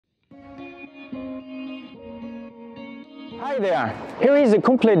Hi there! Here is a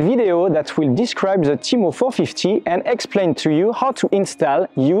complete video that will describe the TEMO 450 and explain to you how to install,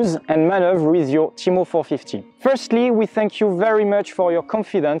 use and maneuver with your TEMO 450. Firstly, we thank you very much for your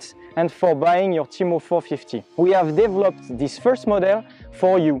confidence and for buying your TEMO 450. We have developed this first model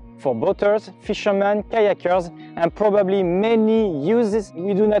for you, for boaters, fishermen, kayakers and probably many uses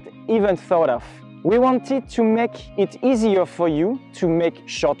we do not even thought of. We wanted to make it easier for you to make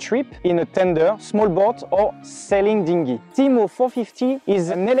short trip in a tender, small boat or sailing dinghy. TEMO 450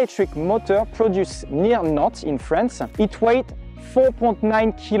 is an electric motor produced near Nantes in France. It weighs 4.9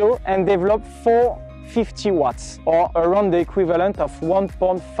 kg and develops 450 watts or around the equivalent of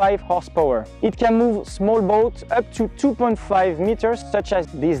 1.5 horsepower. It can move small boats up to 2.5 meters such as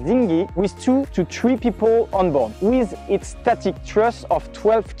this dinghy with 2 to 3 people on board. With its static thrust of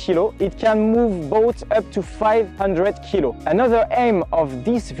 12 kg, it can move boats up to 500 kg. Another aim of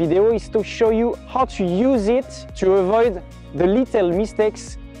this video is to show you how to use it to avoid the little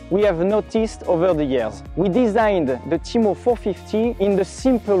mistakes we have noticed over the years. We designed the TEMO 450 in the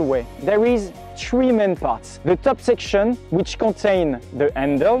simple way. There is 3 main parts. The top section, which contains the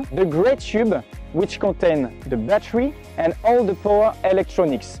handle, the gray tube, which contains the battery and all the power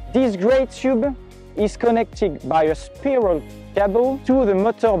electronics. This gray tube is connected by a spiral cable to the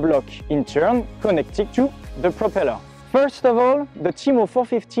motor block, in turn connected to the propeller. First of all, the TEMO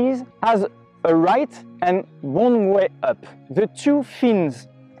 450 has a right and one way up. The 2 fins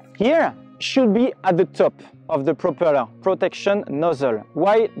here should be at the top of the propeller protection nozzle,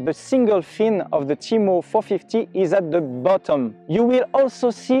 while the single fin of the TEMO 450 is at the bottom. You will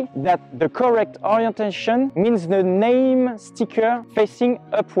also see that the correct orientation means the name sticker facing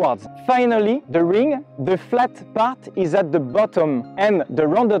upwards. Finally, the ring, the flat part is at the bottom and the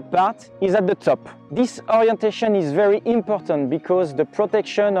rounded part is at the top. This orientation is very important because the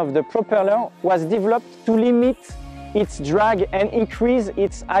protection of the propeller was developed to limit its drag and increase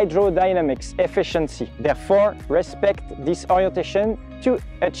its hydrodynamics efficiency. Therefore, respect this orientation to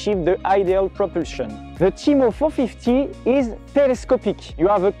achieve the ideal propulsion. The TEMO 450 is telescopic. You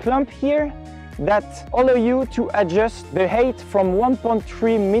have a clamp here that allows you to adjust the height from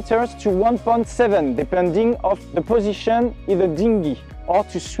 1.3 meters to 1.7 depending on the position in the dinghy or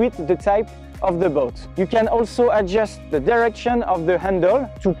to suit the type of the boat. You can also adjust the direction of the handle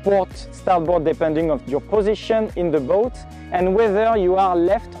to port, starboard depending on your position in the boat and whether you are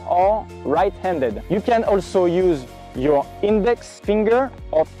left or right-handed. You can also use your index finger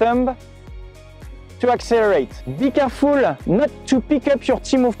or thumb to accelerate. Be careful not to pick up your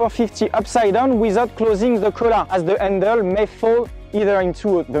TEMO 450 upside down without closing the collar, as the handle may fall either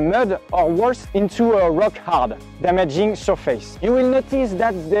into the mud or worse, into a rock-hard, damaging surface. You will notice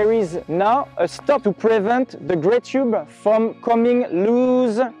that there is now a stop to prevent the gray tube from coming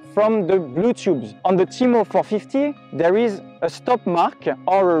loose from the blue tubes. On the TEMO 450, there is a stop mark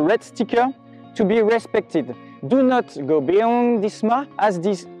or a red sticker to be respected. Do not go beyond this mark, as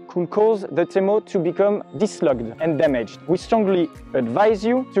this could cause the TEMO to become dislodged and damaged. We strongly advise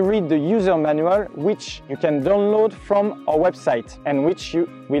you to read the user manual, which you can download from our website and which you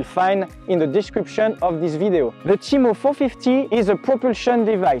will find in the description of this video. The TEMO 450 is a propulsion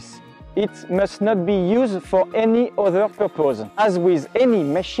device. It must not be used for any other purpose. As with any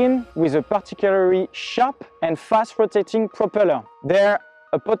machine with a particularly sharp and fast rotating propeller, there is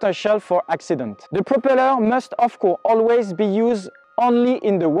a potential for accident. The propeller must of course always be used only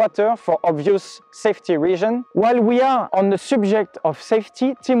in the water for obvious safety reasons. While we are on the subject of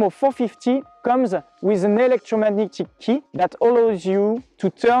safety, TEMO 450 comes with an electromagnetic key that allows you to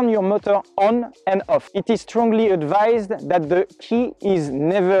turn your motor on and off. It is strongly advised that the key is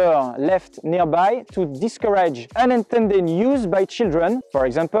never left nearby to discourage unintended use by children, for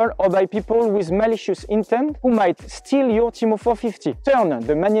example, or by people with malicious intent who might steal your TEMO 450. Turn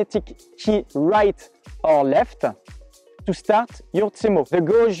the magnetic key right or left to start your TEMO. The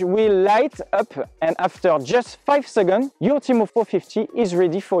gauge will light up and after just 5 seconds, your TEMO 450 is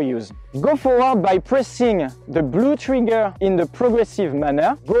ready for use. Go forward by pressing the blue trigger in the progressive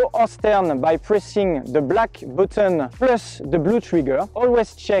manner. Go astern by pressing the black button plus the blue trigger.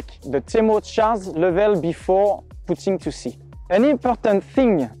 Always check the TEMO charge level before putting to sea. An important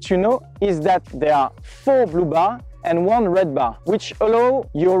thing to know is that there are 4 blue bars and 1 red bar, which allow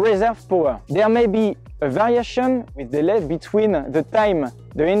your reserve power. There may be a variation with delay between the time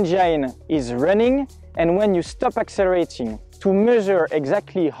the engine is running and when you stop accelerating. To measure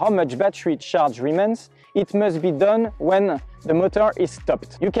exactly how much battery charge remains, it must be done when the motor is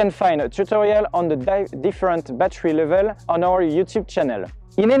stopped. You can find a tutorial on the different battery level on our YouTube channel.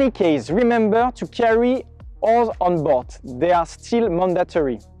 In any case, remember to carry oars on board. They are still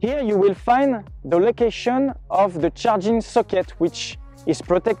mandatory. Here you will find the location of the charging socket, which is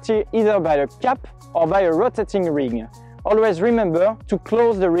protected either by a cap or by a rotating ring. Always remember to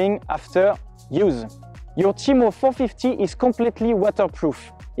close the ring after use. Your TEMO 450 is completely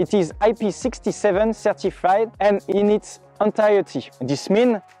waterproof. It is IP67 certified and in its entirety. This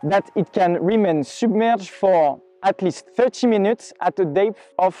means that it can remain submerged for at least 30 minutes at a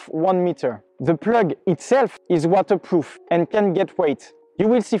depth of 1 meter. The plug itself is waterproof and can get wet. You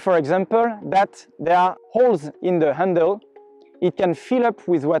will see, for example, that there are holes in the handle. It can fill up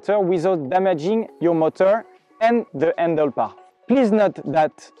with water without damaging your motor and the handle part. Please note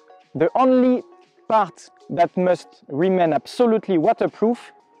that the only part that must remain absolutely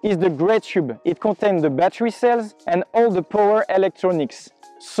waterproof is the gray tube. It contains the battery cells and all the power electronics.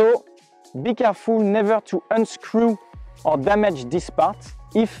 So be careful never to unscrew or damage this part.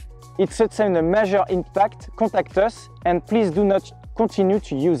 If it sustains a major impact, contact us and please do not continue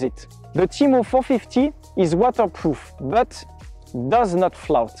to use it. The TEMO 450 is waterproof but does not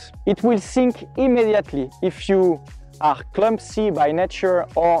float. It will sink immediately if you are clumsy by nature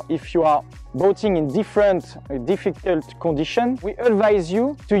or if you are boating in difficult conditions. We advise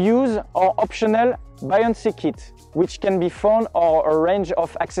you to use our optional Buoyancy kit, which can be found on a range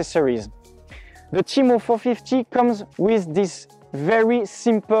of accessories. The TEMO 450 comes with this very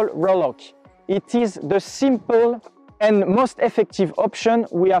simple Rowlock. It is the simple and most effective option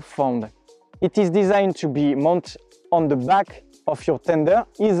we have found. It is designed to be mounted on the back of your tender,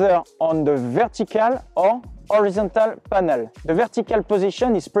 either on the vertical or horizontal panel. The vertical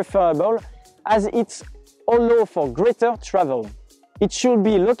position is preferable as it allows for greater travel. It should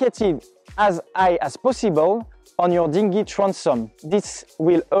be located as high as possible on your dinghy transom. This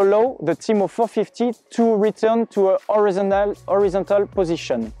will allow the TEMO 450 to return to a horizontal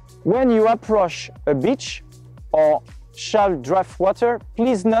position. When you approach a beach or shallow draft water,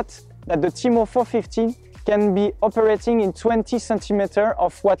 please note that the TEMO 450 can be operating in 20 centimeters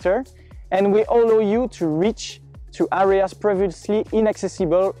of water and will allow you to reach to areas previously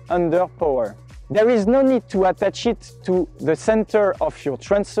inaccessible under power. There is no need to attach it to the center of your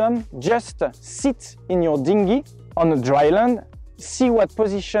transom. Just sit in your dinghy on a dry land, see what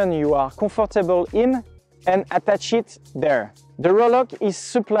position you are comfortable in and attach it there. The Rowlock is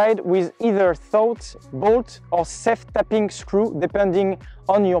supplied with either thought, bolt or self-tapping screw depending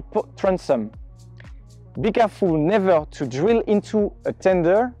on your transom. Be careful never to drill into a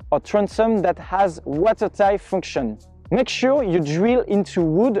tender or transom that has watertight function. Make sure you drill into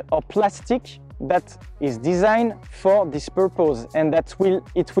wood or plastic that is designed for this purpose and that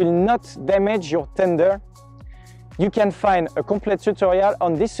it will not damage your tender. You can find a complete tutorial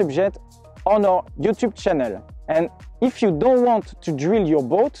on this subject on our YouTube channel. And if you don't want to drill your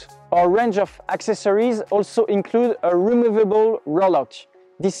boat, our range of accessories also include a removable Rowlock.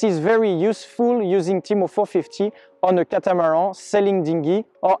 This is very useful using TEMO 450 on a catamaran, sailing dinghy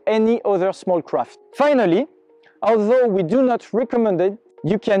or any other small craft. Finally, although we do not recommend it,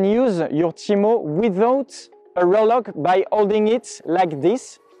 you can use your TEMO without a Rowlock by holding it like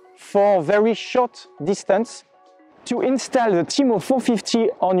this for very short distance. To install the TEMO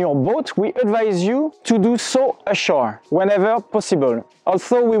 450 on your boat, we advise you to do so ashore whenever possible.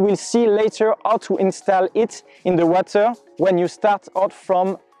 Also, we will see later how to install it in the water when you start out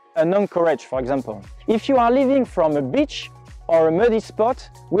from an anchorage, for example. If you are leaving from a beach or a muddy spot,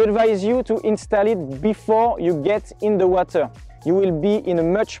 we advise you to install it before you get in the water. You will be in a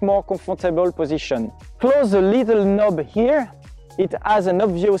much more comfortable position. Close the little knob here. It has an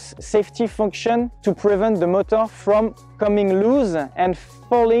obvious safety function to prevent the motor from coming loose and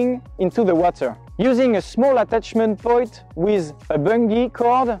falling into the water. Using a small attachment point with a bungee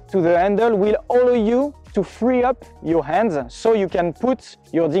cord to the handle will allow you to free up your hands so you can put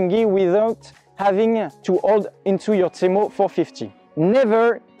your dinghy without having to hold into your TEMO 450.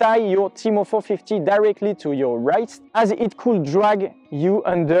 Never tie your TEMO 450 directly to your wrist as it could drag you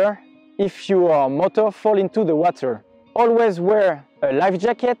under if your motor falls into the water. Always wear a life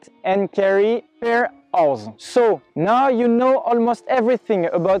jacket and carry spare oars. So now you know almost everything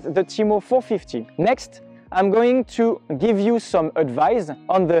about the TEMO 450. Next, I'm going to give you some advice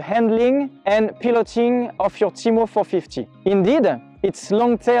on the handling and piloting of your TEMO 450. Indeed, its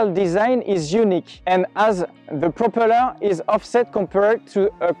long-tail design is unique, and as the propeller is offset compared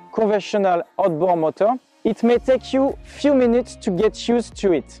to a conventional outboard motor, it may take you a few minutes to get used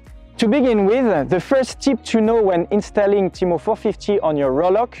to it. To begin with, the first tip to know when installing TEMO 450 on your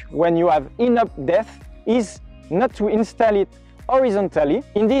Rowlock when you have enough depth is not to install it horizontally.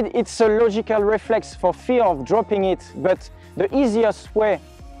 Indeed, it's a logical reflex for fear of dropping it, but the easiest way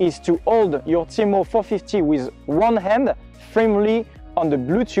is to hold your TEMO 450 with one hand firmly on the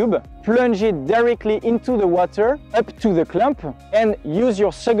blue tube, plunge it directly into the water up to the clump, and use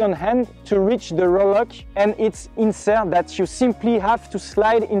your second hand to reach the Rowlock and its insert that you simply have to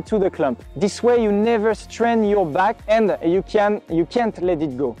slide into the clump. This way you never strain your back and you can't let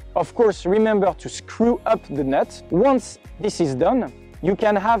it go. Of course, remember to screw up the nut. Once this is done, you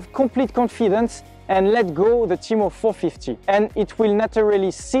can have complete confidence and let go the TEMO 450, and it will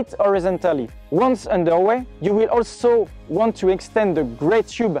naturally sit horizontally. Once underway, you will also want to extend the gray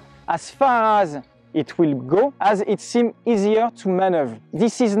tube as far as it will go, as it seems easier to maneuver.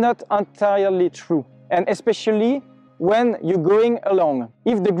 This is not entirely true, and especially when you're going along.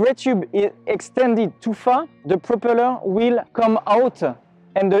 If the gray tube is extended too far, the propeller will come out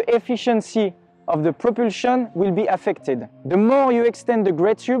and the efficiency of the propulsion will be affected. The more you extend the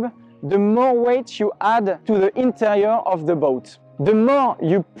gray tube, the more weight you add to the interior of the boat. The more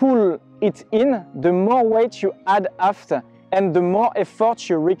you pull it in, the more weight you add after, and the more effort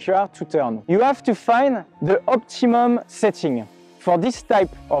you require to turn. You have to find the optimum setting. For this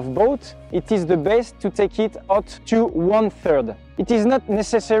type of boat, it is the best to take it out to 1/3. It is not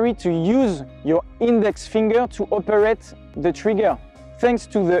necessary to use your index finger to operate the trigger. Thanks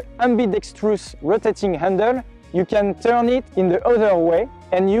to the ambidextrous rotating handle, you can turn it in the other way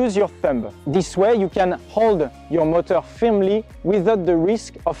and use your thumb. This way you can hold your motor firmly without the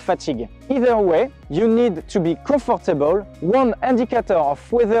risk of fatigue. Either way, you need to be comfortable. One indicator of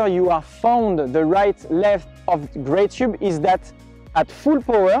whether you are found the right left of the gray tube is that at full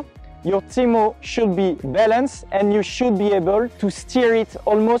power, your TEMO should be balanced and you should be able to steer it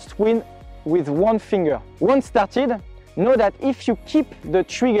almost with one finger. Once started, know that if you keep the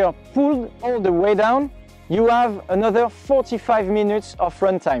trigger pulled all the way down, you have another 45 minutes of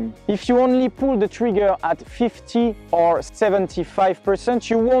runtime. If you only pull the trigger at 50 or 75%,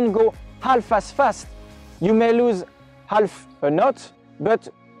 you won't go half as fast. You may lose half a knot, but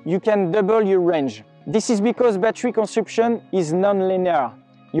you can double your range. This is because battery consumption is non-linear.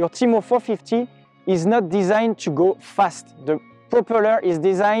 Your TEMO 450 is not designed to go fast. The propeller is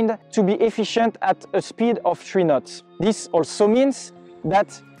designed to be efficient at a speed of 3 knots. This also means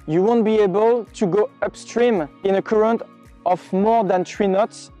that you won't be able to go upstream in a current of more than 3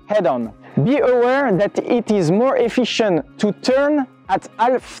 knots head-on. Be aware that it is more efficient to turn at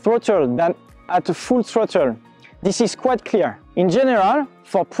half throttle than at full throttle. This is quite clear. In general,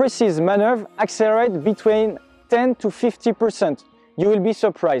 for precise maneuver, accelerate between 10 to 50%. You will be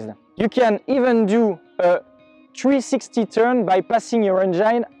surprised. You can even do a 360 turn by passing your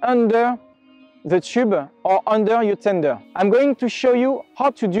engine under the tube or under your tender. I'm going to show you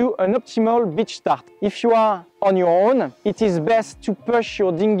how to do an optimal beach start. If you are on your own, it is best to push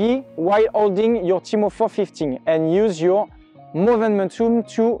your dinghy while holding your TEMO 450 and use your momentum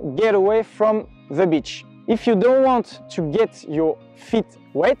to get away from the beach. If you don't want to get your feet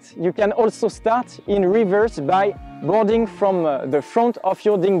wet, you can also start in reverse by boarding from the front of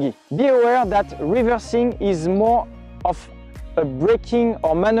your dinghy. Be aware that reversing is more of a braking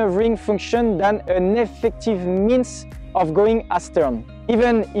or maneuvering function than an effective means of going astern.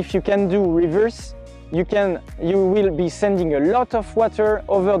 Even if you can do reverse, you will be sending a lot of water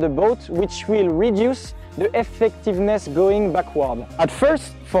over the boat, which will reduce the effectiveness going backward. At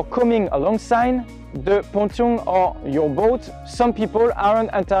first, for coming alongside the pontoon or your boat, some people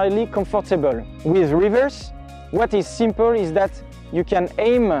aren't entirely comfortable. With reverse, what is simple is that you can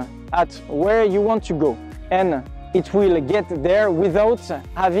aim at where you want to go, and it will get there without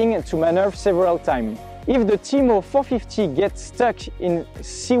having to maneuver several times. If the TEMO 450 gets stuck in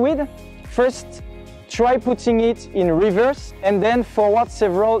seaweed, first try putting it in reverse and then forward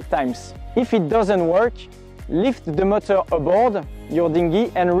several times. If it doesn't work, lift the motor aboard your dinghy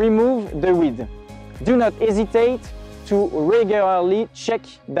and remove the weed. Do not hesitate to regularly check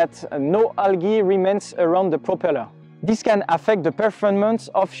that no algae remains around the propeller. This can affect the performance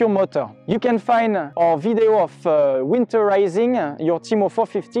of your motor. You can find our video of winterizing your TEMO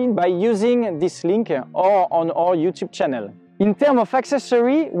 450 by using this link or on our YouTube channel. In terms of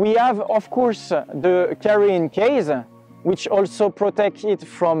accessory, we have of course the carrying case, which also protects it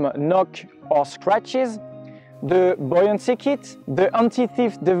from knock or scratches, the buoyancy kit, the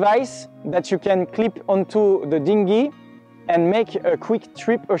anti-thief device that you can clip onto the dinghy and make a quick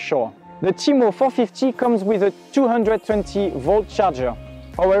trip ashore. The TEMO 450 comes with a 220-volt charger.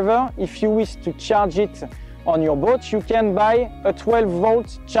 However, if you wish to charge it on your boat, you can buy a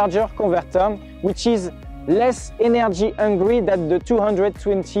 12-volt charger converter, which is less energy hungry than the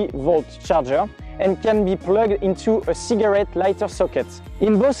 220-volt charger and can be plugged into a cigarette lighter socket.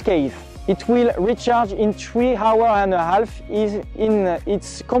 In both cases, It will recharge in 3 hours and a half.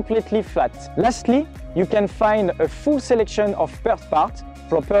 It's completely flat. Lastly, you can find a full selection of spare parts,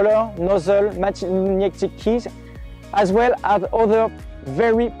 propeller, nozzle, magnetic keys, as well as other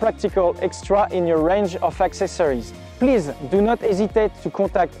very practical extra in your range of accessories. Please do not hesitate to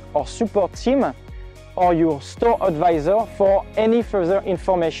contact our support team or your store advisor for any further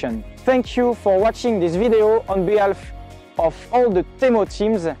information. Thank you for watching this video. On behalf of all the TEMO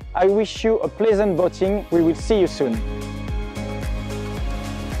teams, I wish you a pleasant boating. We will see you soon.